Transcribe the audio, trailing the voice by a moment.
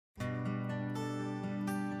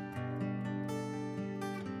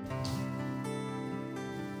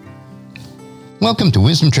Welcome to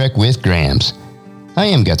Wisdom Trek with Gramps. I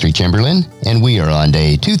am Guthrie Chamberlain, and we are on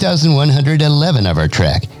day 2111 of our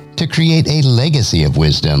trek to create a legacy of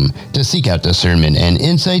wisdom, to seek out discernment and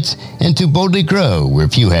insights, and to boldly grow where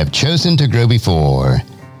few have chosen to grow before.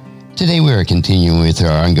 Today we are continuing with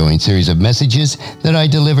our ongoing series of messages that I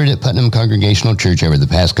delivered at Putnam Congregational Church over the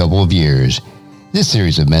past couple of years. This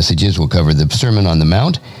series of messages will cover the Sermon on the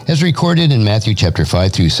Mount as recorded in Matthew chapter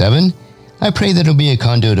 5 through 7. I pray that it'll be a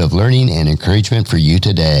conduit of learning and encouragement for you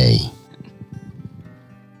today.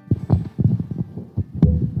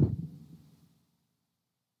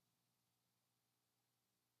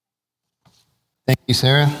 Thank you,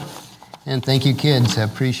 Sarah, and thank you, kids. I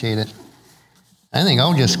appreciate it. I think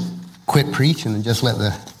I'll just quit preaching and just let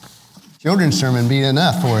the children's sermon be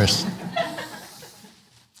enough for us.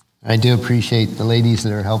 I do appreciate the ladies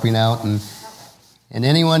that are helping out, and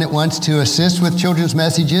anyone that wants to assist with children's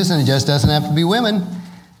messages, and it just doesn't have to be women,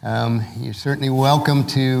 you're certainly welcome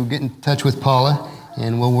to get in touch with Paula,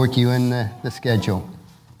 and we'll work you in the schedule.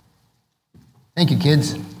 Thank you,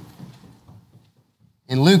 kids.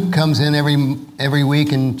 And Luke comes in every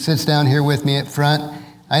week and sits down here with me at front.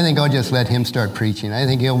 I think I'll just let him start preaching. I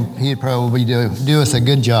think he'd probably do us a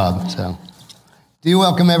good job. So, do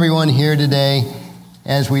welcome everyone here today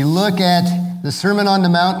as we look at the Sermon on the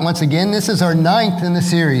Mount. Once again, this is our 9th in the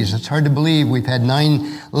series. It's hard to believe we've had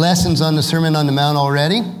 9 lessons on the Sermon on the Mount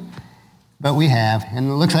already, but we have. And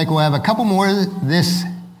it looks like we'll have a couple more in this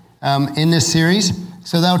series.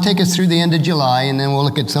 So that'll take us through the end of July, and then we'll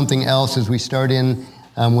look at something else as we start in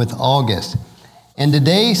with August. And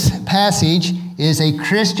today's passage is a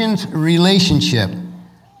Christian's relationship,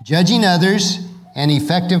 judging others, and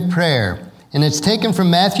effective prayer. And it's taken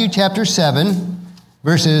from Matthew chapter 7,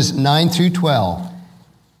 verses 9 through 12.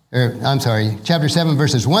 Chapter 7,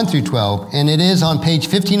 verses 1 through 12. And it is on page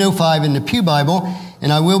 1505 in the Pew Bible.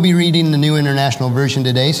 And I will be reading the New International Version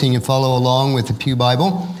today, so you can follow along with the Pew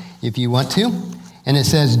Bible if you want to. And it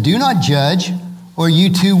says, "Do not judge, or you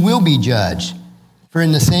too will be judged. For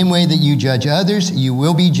in the same way that you judge others, you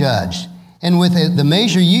will be judged. And with the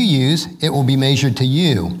measure you use, it will be measured to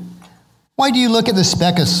you. Why do you look at the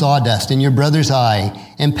speck of sawdust in your brother's eye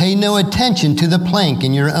and pay no attention to the plank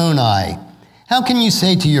in your own eye? How can you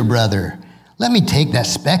say to your brother, 'Let me take that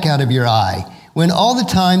speck out of your eye,' when all the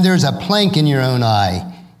time there is a plank in your own eye?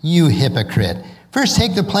 You hypocrite! First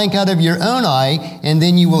take the plank out of your own eye, and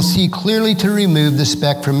then you will see clearly to remove the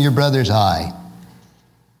speck from your brother's eye.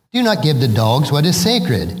 Do not give to dogs what is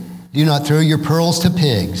sacred. Do not throw your pearls to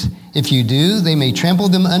pigs. If you do, they may trample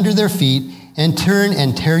them under their feet and turn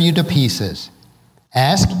and tear you to pieces.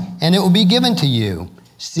 Ask, and it will be given to you.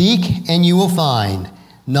 Seek, and you will find.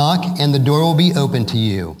 Knock, and the door will be open to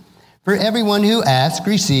you. For everyone who asks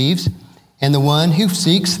receives, and the one who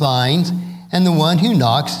seeks finds, and the one who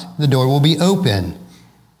knocks, the door will be open.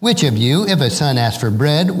 Which of you, if a son asks for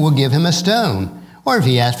bread, will give him a stone? Or if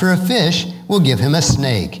he asks for a fish, will give him a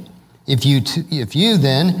snake? If you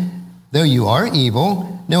then, though you are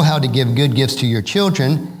evil, know how to give good gifts to your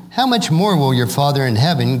children, how much more will your Father in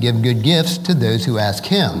heaven give good gifts to those who ask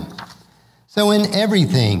him? So in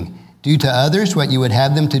everything, do to others what you would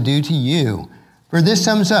have them to do to you. For this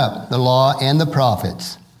sums up the law and the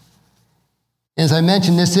prophets." As I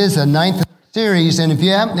mentioned, this is the 9th series, and if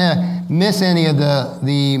you happen to miss any of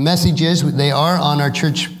the messages, they are on our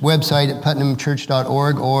church website at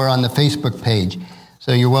putnamchurch.org or on the Facebook page.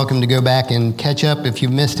 So you're welcome to go back and catch up if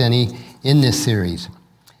you've missed any in this series.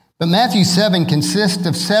 But Matthew 7 consists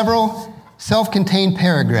of several self-contained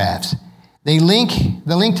paragraphs. The link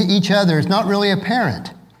to each other is not really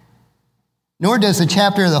apparent, nor does the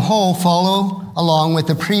chapter as a whole follow along with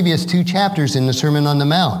the previous 2 chapters in the Sermon on the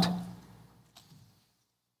Mount.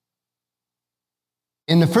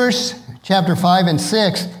 In the first chapter 5 and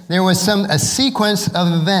 6, there was a sequence of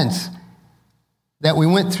events that we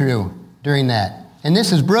went through during that. And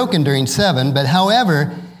this is broken during 7, but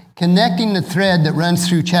however, connecting the thread that runs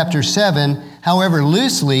through chapter 7, however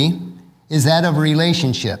loosely, is that of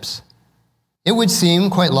relationships. It would seem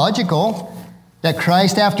quite logical that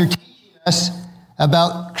Christ, after teaching us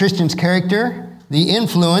about Christians' character, the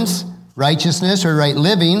influence, righteousness or right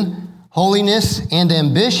living, holiness, and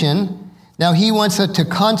ambition, now he wants us to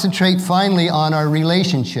concentrate finally on our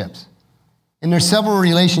relationships. And there's several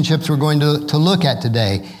relationships we're going to look at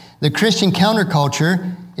today. The Christian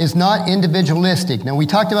counterculture is not individualistic. Now, we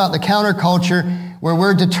talked about the counterculture where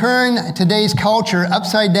we're to turn today's culture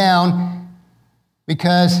upside down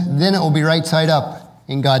because then it will be right side up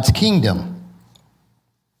in God's kingdom.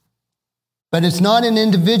 But it's not an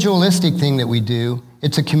individualistic thing that we do.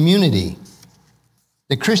 It's a community.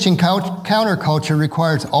 The Christian counterculture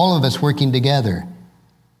requires all of us working together.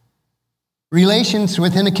 relations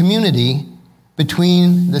within a community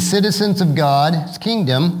between the citizens of God's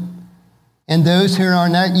kingdom and those who are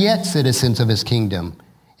not yet citizens of his kingdom.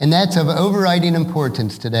 And that's of overriding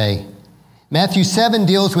importance today. Matthew 7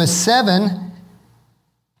 deals with 7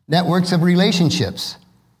 networks of relationships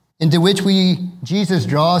into which Jesus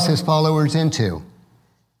draws his followers into.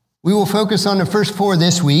 We will focus on the first 4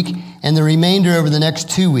 this week and the remainder over the next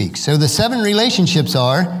 2 weeks. So the 7 relationships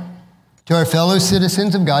are to our fellow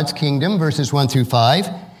citizens of God's kingdom, verses 1 through 5,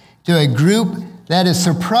 to a group that is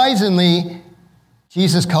surprisingly,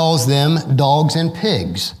 Jesus calls them dogs and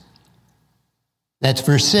pigs. That's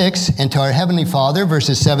verse 6, and to our Heavenly Father,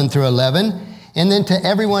 verses 7 through 11, and then to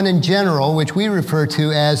everyone in general, which we refer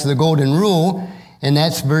to as the Golden Rule, and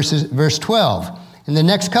that's verse 12. In the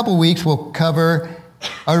next couple weeks, we'll cover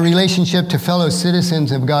our relationship to fellow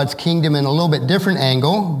citizens of God's kingdom in a little bit different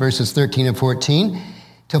angle, verses 13 and 14,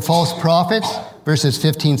 to false prophets, verses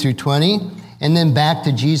 15 through 20, and then back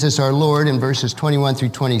to Jesus our Lord in verses 21 through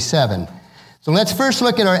 27. So let's first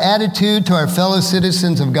look at our attitude to our fellow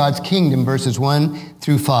citizens of God's kingdom, verses 1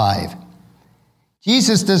 through 5.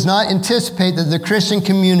 Jesus does not anticipate that the Christian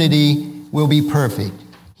community will be perfect.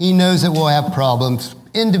 He knows that we'll have problems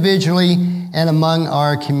individually and among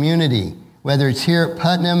our community, whether it's here at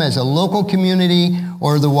Putnam as a local community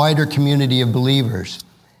or the wider community of believers.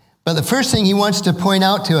 But the first thing he wants to point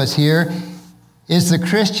out to us here is the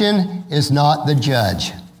Christian is not the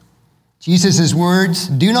judge. Jesus' words,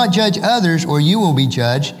 "Do not judge others or you will be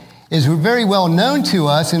judged," is very well known to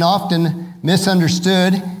us and often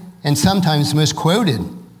misunderstood and sometimes misquoted.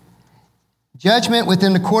 Judgment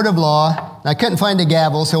within the court of law, I couldn't find a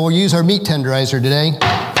gavel, so we'll use our meat tenderizer today.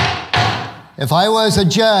 If I was a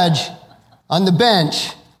judge on the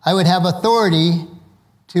bench, I would have authority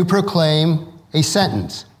to proclaim a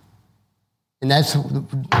sentence. And that's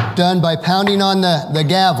done by pounding on the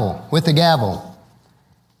gavel, with the gavel.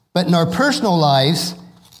 But in our personal lives,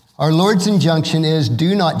 our Lord's injunction is,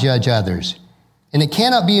 do not judge others. And it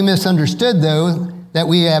cannot be misunderstood, though, that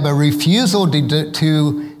we have a refusal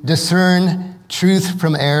to discern truth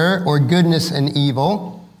from error or goodness and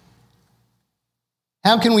evil.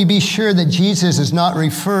 How can we be sure that Jesus is not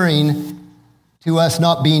referring to us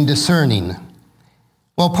not being discerning?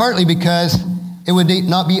 Well, partly because it would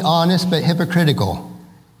not be honest but hypocritical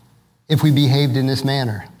if we behaved in this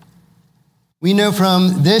manner. We know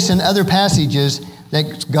from this and other passages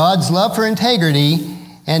that God's love for integrity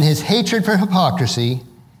and his hatred for hypocrisy,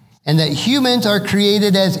 and that humans are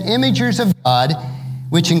created as imagers of God,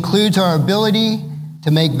 which includes our ability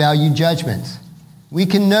to make value judgments. We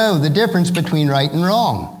can know the difference between right and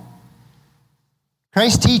wrong.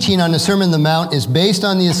 Christ's teaching on the Sermon on the Mount is based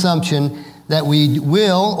on the assumption that we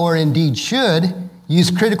will, or indeed should,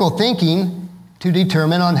 use critical thinking to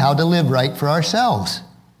determine on how to live right for ourselves.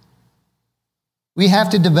 We have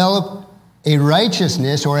to develop a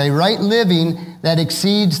righteousness or a right living that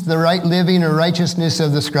exceeds the right living or righteousness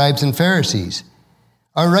of the scribes and Pharisees.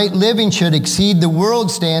 Our right living should exceed the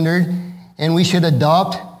world standard, and we should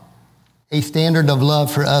adopt a standard of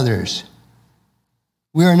love for others.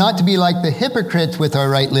 We are not to be like the hypocrites with our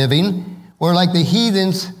right living, or like the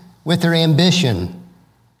heathens with their ambition.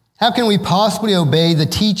 How can we possibly obey the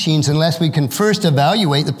teachings unless we can first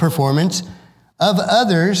evaluate the performance of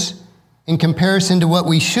others in comparison to what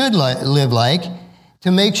we should live like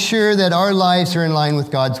to make sure that our lives are in line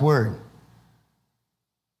with God's word?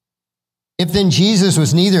 If then Jesus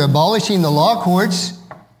was neither abolishing the law courts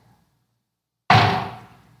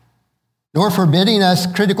nor forbidding us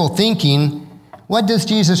critical thinking, what does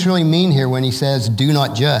Jesus really mean here when he says, do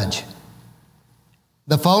not judge?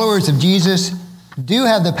 The followers of Jesus do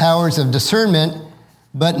have the powers of discernment,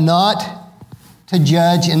 but not to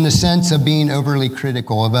judge in the sense of being overly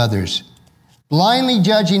critical of others. Blindly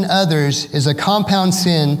judging others is a compound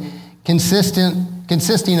sin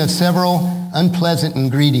consisting of several unpleasant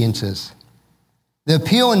ingredients. The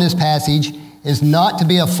appeal in this passage is not to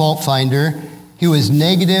be a fault finder who is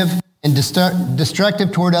negative and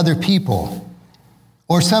destructive toward other people,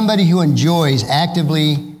 or somebody who enjoys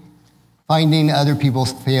actively finding other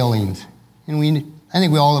people's failings. And I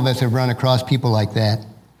think all of us have run across people like that.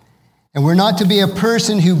 And we're not to be a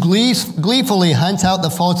person who gleefully hunts out the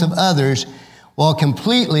faults of others while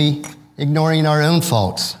completely ignoring our own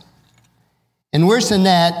faults. And worse than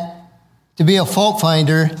that, to be a fault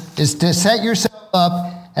finder is to set yourself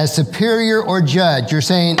up as superior or judge. You're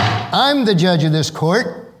saying, I'm the judge of this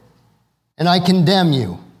court, and I condemn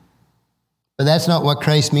you. But that's not what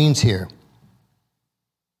Christ means here.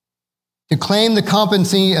 To claim the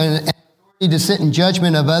competency and authority to sit in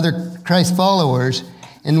judgment of other Christ followers,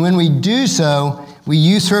 and when we do so, we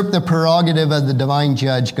usurp the prerogative of the divine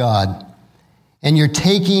judge, God. and you're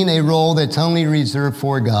taking a role that's only reserved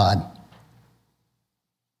for God.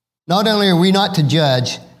 Not only are we not to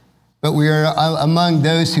judge, but we are among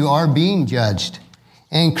those who are being judged.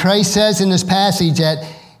 And Christ says in this passage that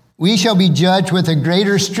we shall be judged with a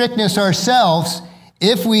greater strictness ourselves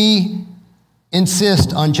if we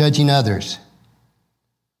insist on judging others.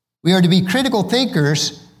 We are to be critical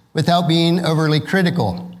thinkers without being overly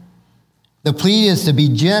critical. The plea is to be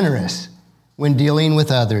generous when dealing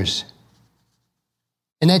with others.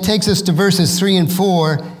 And that takes us to verses 3 and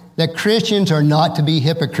 4, that Christians are not to be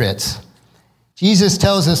hypocrites. Jesus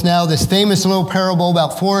tells us now this famous little parable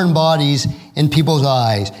about foreign bodies in people's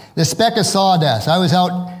eyes. The speck of sawdust. I was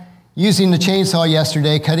out using the chainsaw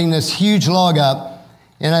yesterday, cutting this huge log up,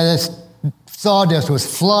 and this sawdust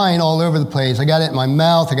was flying all over the place. I got it in my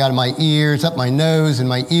mouth, I got it in my ears, up my nose, and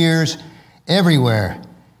my ears, everywhere.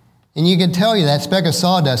 And you can tell you that speck of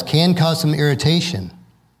sawdust can cause some irritation.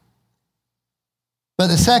 But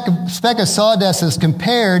the speck of sawdust is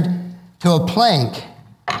compared to a plank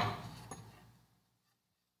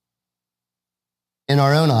in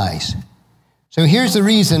our own eyes. So here's the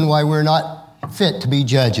reason why we're not fit to be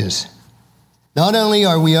judges. Not only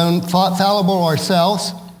are we fallible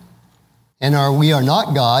ourselves, and we are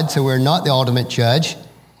not God, so we're not the ultimate judge,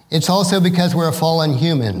 it's also because we're fallen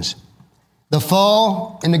humans. The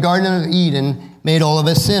fall in the Garden of Eden made all of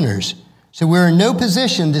us sinners. So we're in no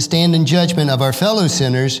position to stand in judgment of our fellow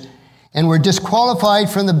sinners, and we're disqualified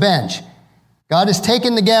from the bench. God has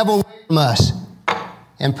taken the gavel away from us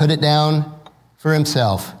and put it down for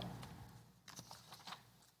himself.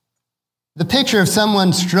 The picture of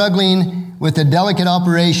someone struggling with the delicate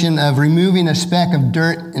operation of removing a speck of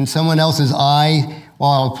dirt in someone else's eye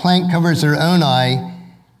while a plank covers their own eye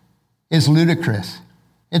is ludicrous.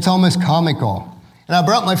 It's almost comical. And I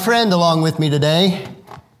brought my friend along with me today,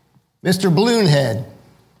 Mr. Balloonhead.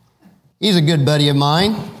 He's a good buddy of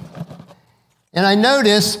mine. And I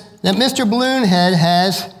noticed that Mr. Balloonhead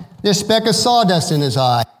has this speck of sawdust in his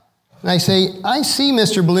eye. And I say, I see,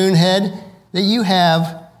 Mr. Balloonhead, that you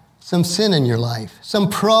have some sin in your life, some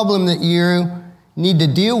problem that you need to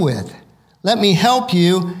deal with. Let me help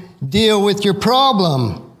you deal with your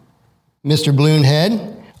problem, Mr.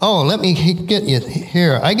 Balloonhead. Oh, let me get you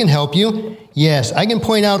here. I can help you. Yes, I can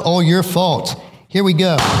point out all your faults. Here we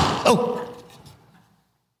go. Oh.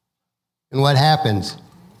 And what happens?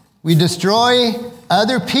 We destroy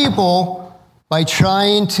other people by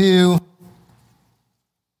trying to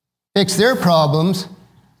fix their problems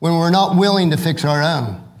when we're not willing to fix our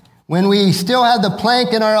own. When we still have the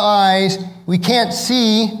plank in our eyes, we can't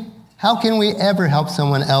see, how can we ever help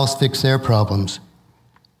someone else fix their problems?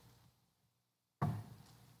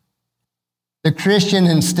 The Christian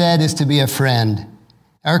instead is to be a friend.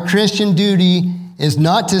 Our Christian duty is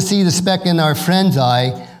not to see the speck in our friend's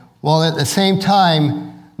eye, while at the same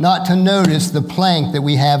time not to notice the plank that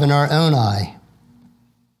we have in our own eye.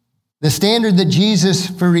 The standard that Jesus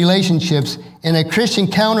for relationships in a Christian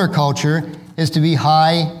counterculture is to be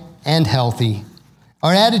high and healthy.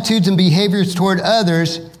 Our attitudes and behaviors toward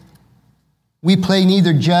others, we play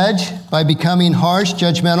neither judge by becoming harsh,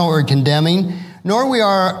 judgmental, or condemning, nor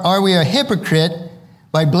are we a hypocrite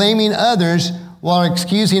by blaming others while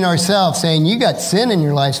excusing ourselves, saying, you got sin in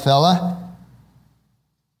your life, fella.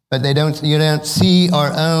 But you don't see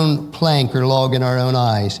our own plank or log in our own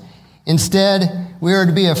eyes. Instead, we are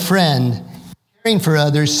to be a friend, caring for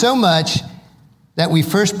others so much that we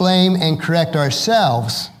first blame and correct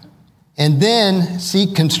ourselves, and then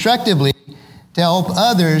seek constructively to help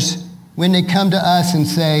others when they come to us and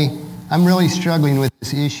say, I'm really struggling with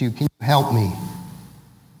this issue. Can you help me?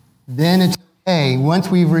 Then it's okay, once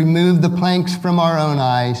we've removed the planks from our own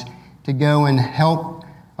eyes, to go and help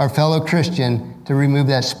our fellow Christian to remove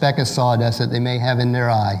that speck of sawdust that they may have in their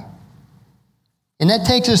eye. And that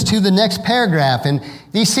takes us to the next paragraph. And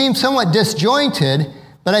these seem somewhat disjointed,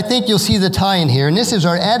 but I think you'll see the tie in here. And this is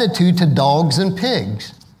our attitude to dogs and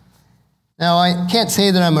pigs. Now, I can't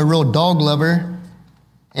say that I'm a real dog lover,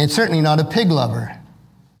 and certainly not a pig lover.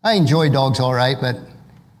 I enjoy dogs all right, but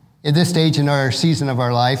at this stage in our season of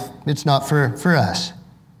our life, it's not for us.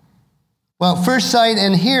 Well, first sight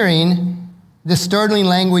and hearing this startling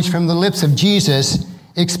language from the lips of Jesus,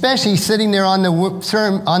 especially sitting there on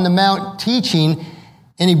the mount teaching,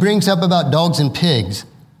 and he brings up about dogs and pigs.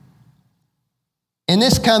 And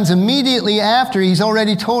this comes immediately after he's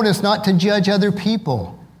already told us not to judge other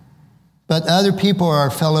people, but other people are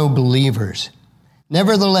our fellow believers.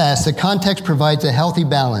 Nevertheless, the context provides a healthy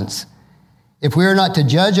balance. If we are not to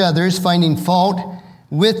judge others, finding fault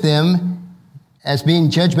with them as being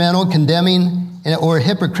judgmental, condemning, or a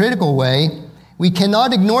hypocritical way, we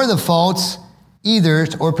cannot ignore the faults either,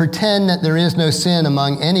 or pretend that there is no sin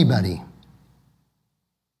among anybody.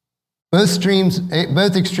 Both extremes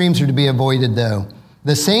are to be avoided, though.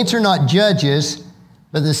 The saints are not judges,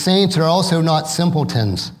 but the saints are also not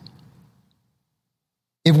simpletons.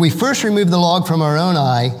 If we first remove the log from our own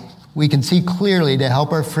eye, we can see clearly to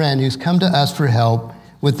help our friend who's come to us for help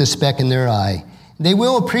with the speck in their eye. They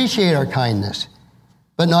will appreciate our kindness,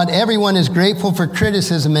 but not everyone is grateful for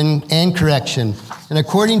criticism and correction. And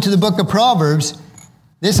according to the book of Proverbs,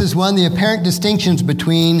 this is one of the apparent distinctions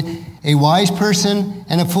between a wise person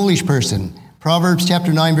and a foolish person. Proverbs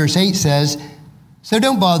chapter 9, verse 8 says, "So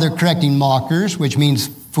don't bother correcting mockers," which means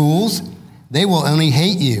fools. "They will only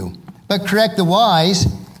hate you. But correct the wise,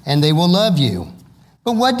 and they will love you."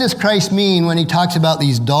 But what does Christ mean when he talks about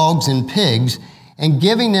these dogs and pigs and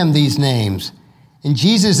giving them these names? And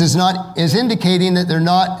Jesus is indicating that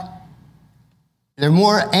they're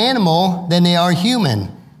more animal than they are human.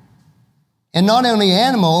 And not only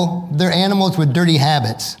animal, they're animals with dirty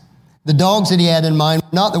habits. The dogs that he had in mind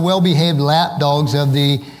were not the well-behaved lap dogs of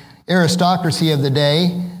the aristocracy of the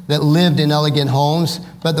day that lived in elegant homes,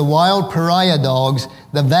 but the wild pariah dogs,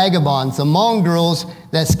 the vagabonds, the mongrels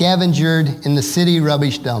that scavenged in the city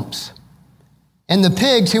rubbish dumps. And the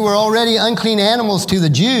pigs, who were already unclean animals to the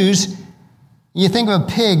Jews, you think of a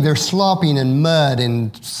pig, they're slopping in mud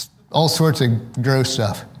and all sorts of gross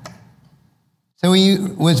stuff. So he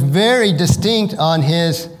was very distinct on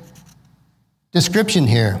his description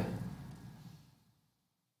here.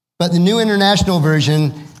 But the New International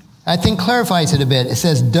Version, I think, clarifies it a bit. It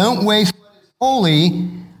says, "Don't waste what is holy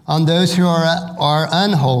on those who are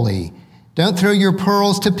unholy. Don't throw your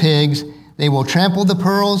pearls to pigs. They will trample the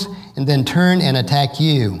pearls and then turn and attack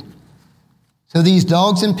you." So these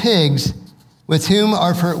dogs and pigs, with whom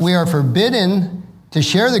we are forbidden to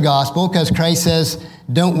share the gospel, because Christ says,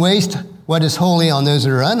 "Don't waste what is holy on those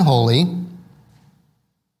that are unholy."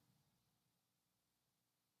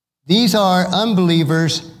 These are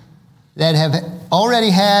unbelievers that have already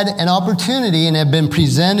had an opportunity and have been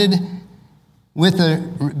presented with the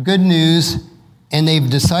good news, and they've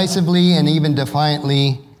decisively and even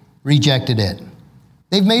defiantly rejected it.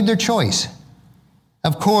 They've made their choice.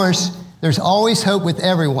 Of course, there's always hope with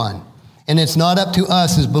everyone, and it's not up to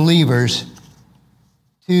us as believers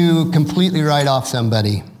to completely write off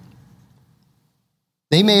somebody.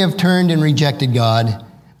 They may have turned and rejected God,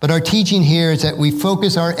 but our teaching here is that we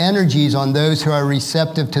focus our energies on those who are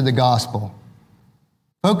receptive to the gospel.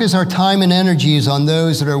 Focus our time and energies on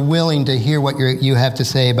those that are willing to hear what you have to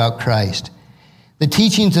say about Christ. The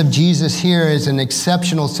teachings of Jesus here is an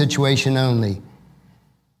exceptional situation only.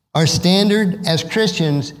 Our standard as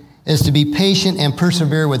Christians is to be patient and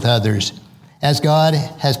persevere with others, as God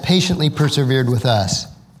has patiently persevered with us.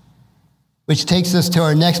 Which takes us to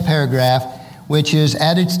our next paragraph, which is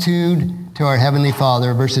attitude to our Heavenly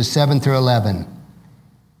Father, verses 7 through 11.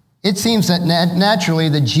 It seems that naturally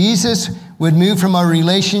that Jesus would move from our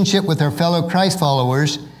relationship with our fellow Christ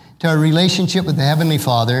followers to our relationship with the Heavenly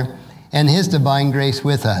Father and his divine grace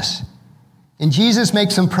with us. And Jesus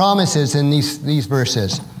makes some promises in these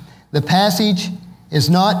verses. The passage is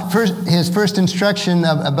not his first instruction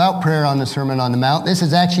about prayer on the Sermon on the Mount. This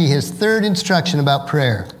is actually his third instruction about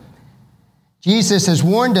prayer. Jesus has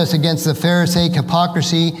warned us against the Pharisaic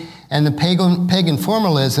hypocrisy and the pagan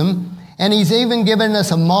formalism, and he's even given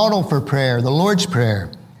us a model for prayer, the Lord's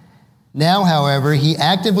Prayer. Now, however, he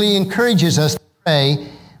actively encourages us to pray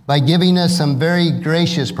by giving us some very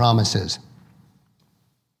gracious promises.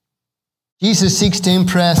 Jesus seeks to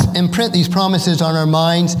imprint these promises on our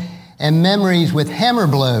minds and memories with hammer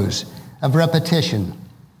blows of repetition.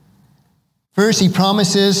 First, he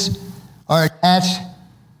promises are attached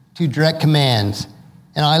to direct commands.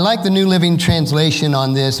 And I like the New Living Translation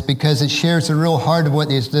on this because it shares the real heart of what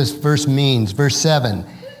this verse means. Verse 7,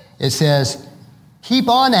 it says, "Keep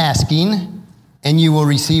on asking, and you will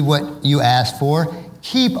receive what you ask for.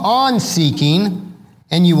 Keep on seeking,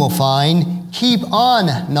 and you will find. Keep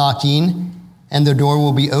on knocking, and the door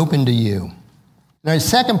will be open to you." Now, his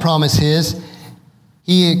second promise is,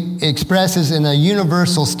 he expresses in a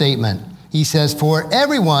universal statement. He says, "For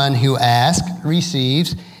everyone who asks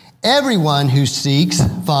receives, everyone who seeks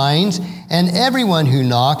finds, and everyone who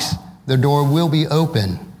knocks, the door will be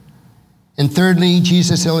open." And thirdly,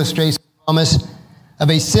 Jesus illustrates the promise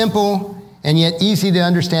of a simple and yet easy to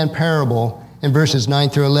understand parable in verses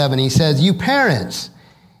 9 through 11. He says, "You parents,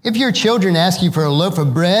 if your children ask you for a loaf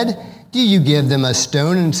of bread, do you give them a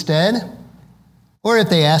stone instead? Or if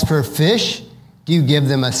they ask for a fish, do you give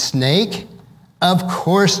them a snake? Of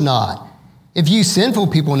course not. If you sinful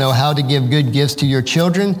people know how to give good gifts to your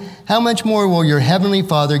children, how much more will your heavenly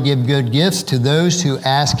Father give good gifts to those who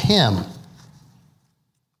ask him?"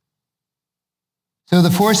 So the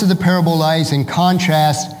force of the parable lies in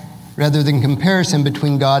contrast rather than comparison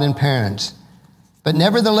between God and parents. But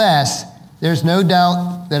nevertheless, there's no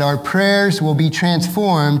doubt that our prayers will be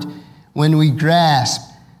transformed when we grasp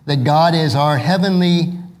that God is our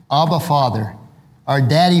heavenly Abba Father, our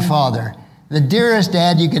Daddy Father, the dearest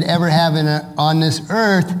dad you could ever have on this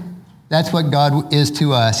earth. That's what God is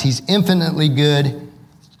to us. He's infinitely good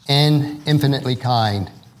and infinitely kind.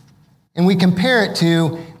 And we compare it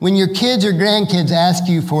to when your kids or grandkids ask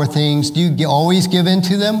you for things, do you always give in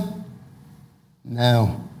to them?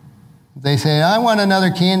 No. They say, I want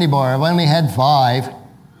another candy bar. I've only had 5.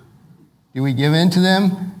 Do we give in to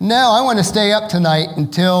them? No, I want to stay up tonight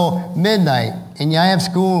until midnight. And I have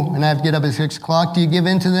school and I have to get up at 6 o'clock. Do you give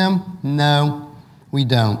in to them? No, we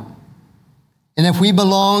don't. And if we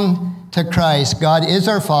belong to Christ, God is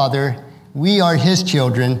our Father, we are His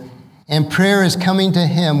children, and prayer is coming to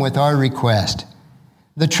Him with our request.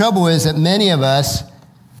 The trouble is that many of us,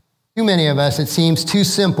 too many of us, it seems too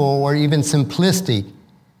simple or even simplistic.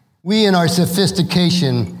 We, in our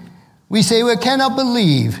sophistication, we say we cannot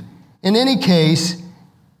believe. In any case,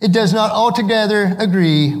 it does not altogether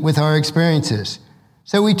agree with our experiences.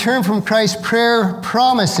 So we turn from Christ's prayer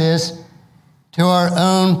promises to our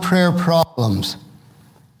own prayer problems.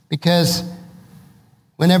 Because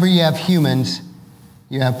whenever you have humans,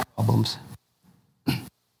 you have problems.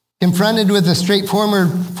 Confronted with the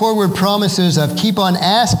straightforward promises of keep on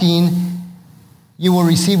asking, you will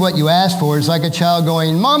receive what you ask for. It's like a child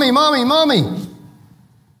going, Mommy, Mommy, Mommy.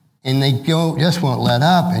 And they just won't let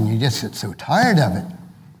up, and you just get so tired of it.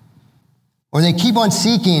 Or they keep on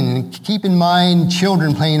seeking, and keep in mind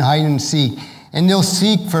children playing hide and seek. And they'll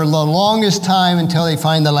seek for the longest time until they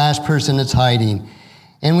find the last person that's hiding.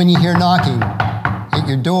 And when you hear knocking at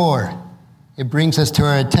your door, it brings us to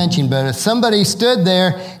our attention. But if somebody stood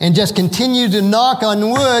there and just continued to knock on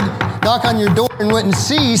your door and wouldn't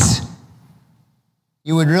cease,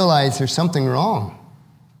 you would realize there's something wrong.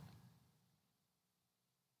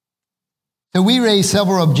 So we raise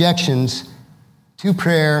several objections to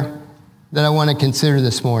prayer that I want to consider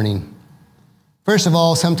this morning. First of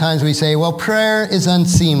all, sometimes we say, well, prayer is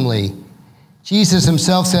unseemly. Jesus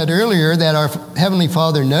himself said earlier that our Heavenly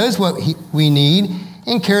Father knows what we need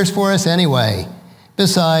and cares for us anyway.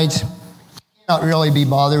 Besides, he cannot really be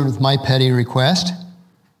bothered with my petty request.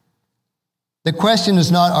 The question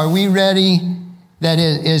is not, are we ready? That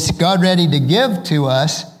is God ready to give to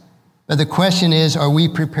us? But the question is, are we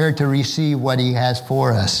prepared to receive what he has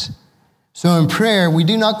for us? So in prayer, we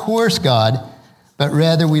do not coerce God, but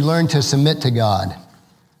rather we learn to submit to God.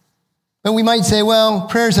 But we might say, well,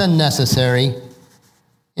 prayer is unnecessary.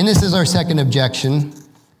 And this is our second objection.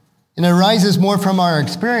 And it arises more from our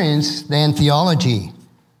experience than theology.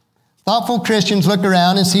 Thoughtful Christians look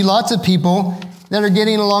around and see lots of people that are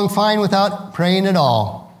getting along fine without praying at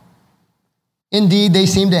all. Indeed, they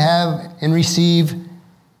seem to have and receive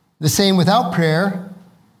the same without prayer,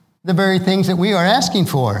 the very things that we are asking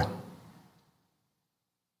for.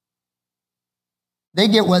 They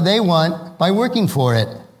get what they want by working for it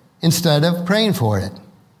instead of praying for it.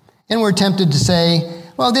 And we're tempted to say,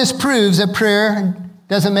 well, this proves that prayer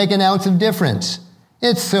doesn't make an ounce of difference.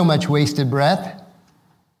 It's so much wasted breath.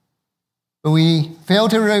 But we fail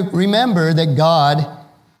to remember that God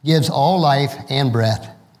gives all life and breath.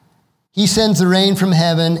 He sends the rain from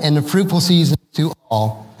heaven and the fruitful seasons to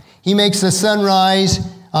all. He makes the sun rise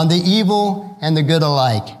on the evil and the good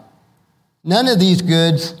alike. None of these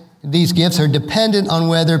gifts are dependent on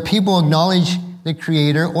whether people acknowledge the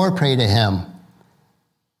Creator or pray to him.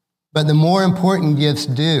 But the more important gifts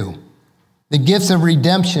do. The gifts of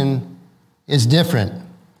redemption is different.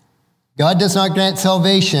 God does not grant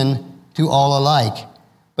salvation to all alike,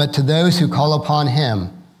 but to those who call upon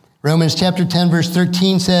him. Romans chapter 10, verse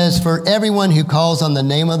 13 says, for everyone who calls on the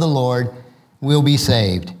name of the Lord will be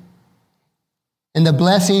saved. And the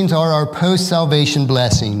blessings are our post-salvation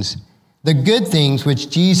blessings, the good things which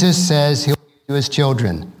Jesus says he'll give to his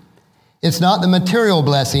children. It's not the material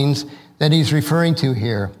blessings that he's referring to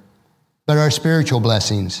here, but our spiritual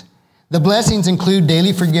blessings. The blessings include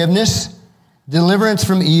daily forgiveness, deliverance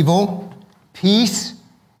from evil, peace,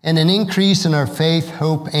 and an increase in our faith,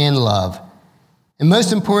 hope, and love. And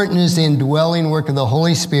most important is the indwelling work of the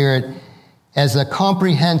Holy Spirit as a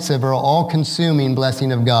comprehensive or all-consuming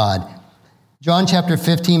blessing of God. John chapter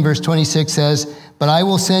 15, verse 26 says, but I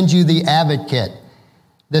will send you the advocate,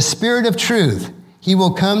 the Spirit of truth. He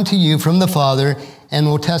will come to you from the Father and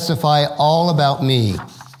will testify all about me.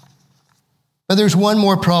 But there's one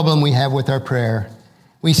more problem we have with our prayer.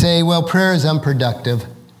 We say, well, prayer is unproductive.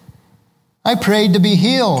 I prayed to be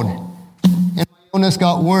healed, and my illness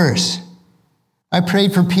got worse. I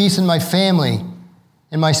prayed for peace in my family,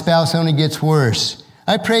 and my spouse only gets worse.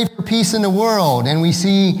 I pray for peace in the world, and we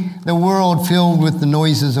see the world filled with the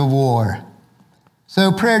noises of war.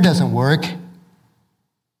 So prayer doesn't work.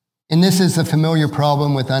 And this is the familiar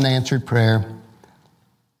problem with unanswered prayer.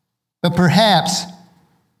 But perhaps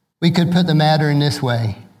we could put the matter in this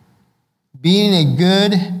way. Being a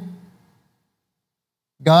good,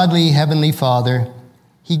 godly Heavenly Father,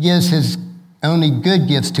 He gives His only good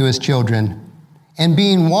gifts to His children. And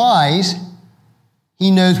being wise, He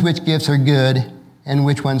knows which gifts are good and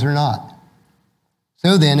which ones are not.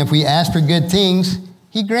 So then, if we ask for good things,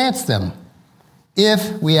 He grants them.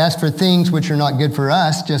 If we ask for things which are not good for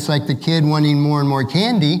us, just like the kid wanting more and more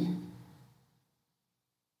candy,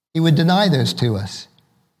 He would deny those to us.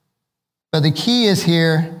 But the key is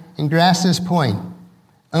here, and grasp this point.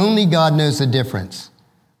 Only God knows the difference.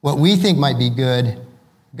 What we think might be good,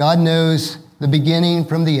 God knows the beginning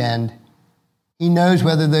from the end. He knows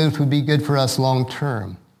whether those would be good for us long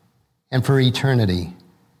term and for eternity.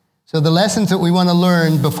 So the lessons that we want to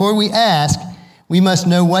learn before we ask, we must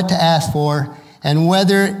know what to ask for and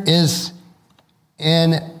whether it is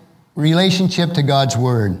in relationship to God's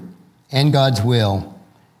word and God's will.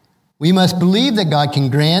 We must believe that God can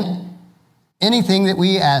grant anything that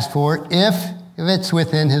we ask for if it's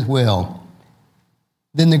within His will.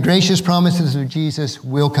 Then the gracious promises of Jesus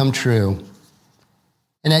will come true.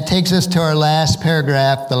 And that takes us to our last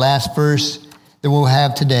paragraph, the last verse that we'll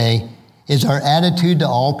have today, is our attitude to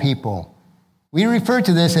all people. We refer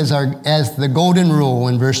to this as the golden rule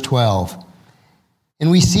in verse 12.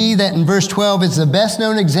 And we see that in verse 12 is the best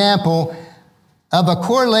known example of a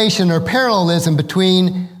correlation or parallelism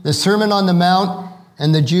between the Sermon on the Mount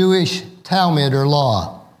and the Jewish Talmud or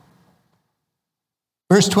law.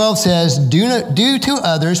 Verse 12 says, do to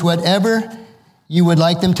others whatever you would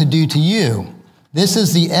like them to do to you. This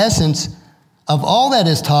is the essence of all that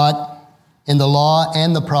is taught in the law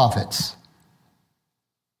and the prophets.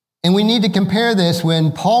 And we need to compare this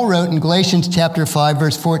when Paul wrote in Galatians chapter 5,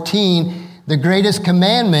 verse 14, the greatest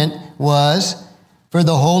commandment was, for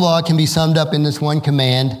the whole law can be summed up in this one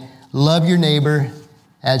command, love your neighbor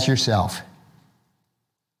as yourself.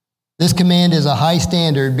 This command is a high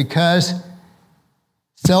standard because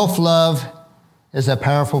self-love is a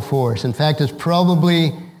powerful force. In fact, it's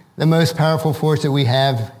probably the most powerful force that we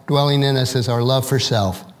have dwelling in us is our love for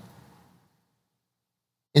self.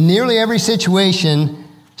 In nearly every situation,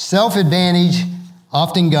 self-advantage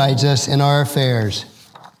often guides us in our affairs.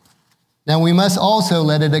 Now, we must also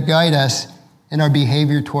let it guide us in our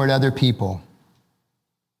behavior toward other people.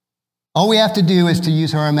 All we have to do is to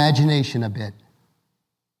use our imagination a bit.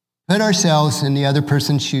 Put ourselves in the other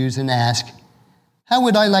person's shoes and ask, how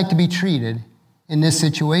would I like to be treated in this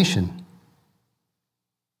situation?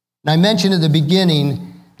 And I mentioned at the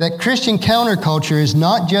beginning that Christian counterculture is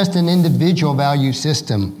not just an individual value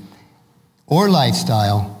system or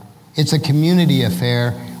lifestyle. It's a community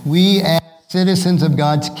affair. We, as citizens of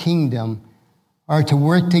God's kingdom, are to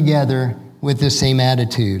work together with the same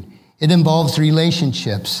attitude. It involves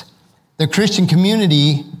relationships. The Christian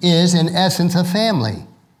community is, in essence, a family.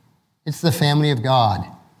 It's the family of God.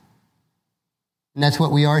 And that's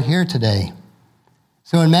what we are here today.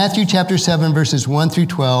 So in Matthew chapter 7, verses 1 through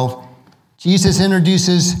 12, Jesus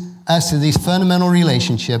introduces us to these fundamental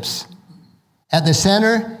relationships. At the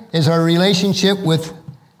center is our relationship with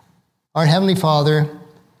our Heavenly Father,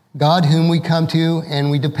 God whom we come to and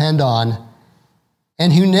we depend on,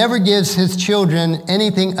 and who never gives His children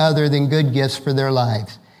anything other than good gifts for their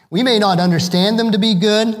lives. We may not understand them to be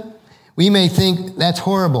good. We may think that's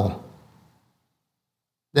horrible,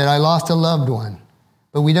 that I lost a loved one.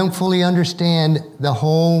 But we don't fully understand the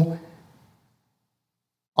whole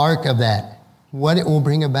arc of that, what it will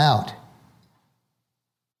bring about.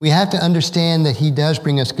 We have to understand that He does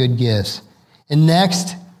bring us good gifts. And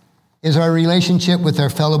next is our relationship with our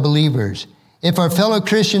fellow believers. If our fellow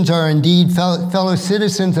Christians are indeed fellow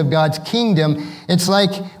citizens of God's kingdom, it's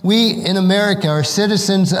like we in America are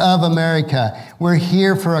citizens of America. We're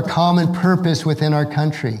here for a common purpose within our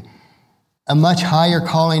country. A much higher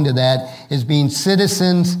calling to that is being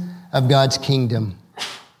citizens of God's kingdom.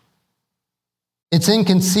 It's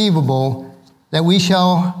inconceivable that we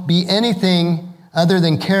shall be anything other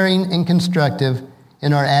than caring and constructive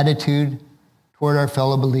in our attitude toward our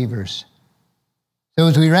fellow believers. So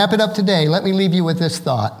as we wrap it up today, let me leave you with this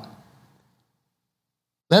thought.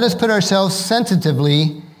 Let us put ourselves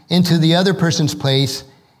sensitively into the other person's place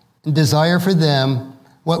and desire for them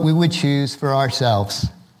what we would choose for ourselves.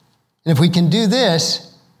 And if we can do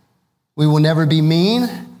this, we will never be mean,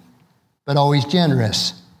 but always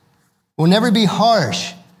generous. We'll never be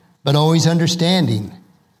harsh, but always understanding.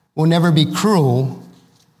 We'll never be cruel,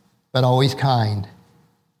 but always kind.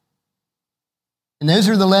 And those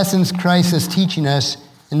are the lessons Christ is teaching us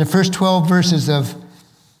in the first 12 verses of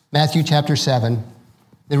Matthew chapter 7.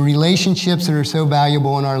 The relationships that are so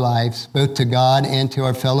valuable in our lives, both to God and to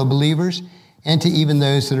our fellow believers, and to even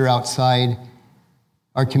those that are outside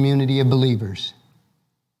our community of believers.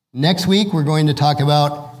 Next week, we're going to talk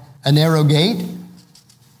about a narrow gate,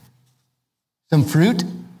 some fruit,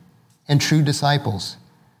 and true disciples.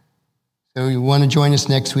 So you want to join us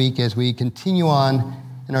next week as we continue on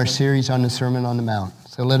in our series on the Sermon on the Mount.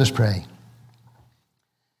 So let us pray.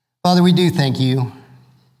 Father, we do thank you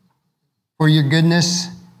for your goodness.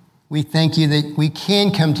 We thank you that we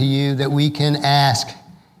can come to you, that we can ask,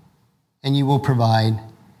 and you will provide.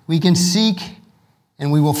 We can seek,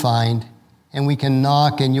 and we will find. And we can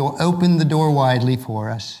knock, and you'll open the door widely for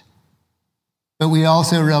us. But we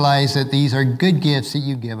also realize that these are good gifts that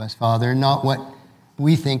you give us, Father, not what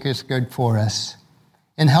we think is good for us.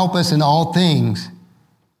 And help us in all things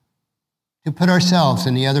to put ourselves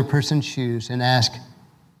in the other person's shoes and ask,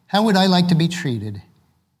 how would I like to be treated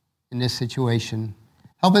in this situation?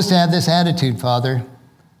 Help us to have this attitude, Father,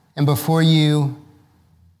 and before you,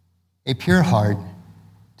 a pure heart,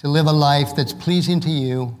 to live a life that's pleasing to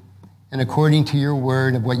you and according to your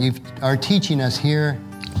word of what you are teaching us here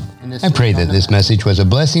in this. I pray that this message was a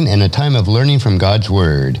blessing and a time of learning from God's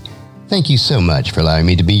word. Thank you so much for allowing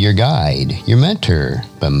me to be your guide, your mentor,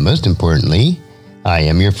 but most importantly, I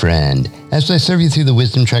am your friend as I serve you through the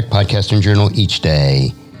Wisdom Trek podcast and journal each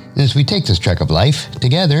day. And as we take this trek of life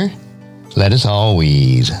together, let us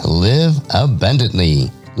always live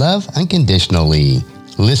abundantly, love unconditionally,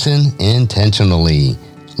 listen intentionally,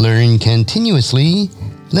 learn continuously,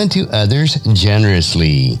 lend to others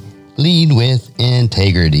generously, lead with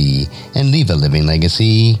integrity, and leave a living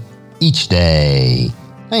legacy each day.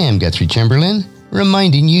 I am Guthrie Chamberlain,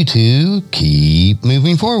 reminding you to keep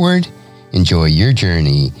moving forward, enjoy your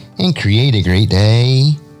journey, and create a great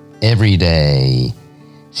day every day.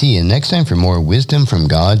 See you next time for more wisdom from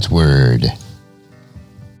God's Word.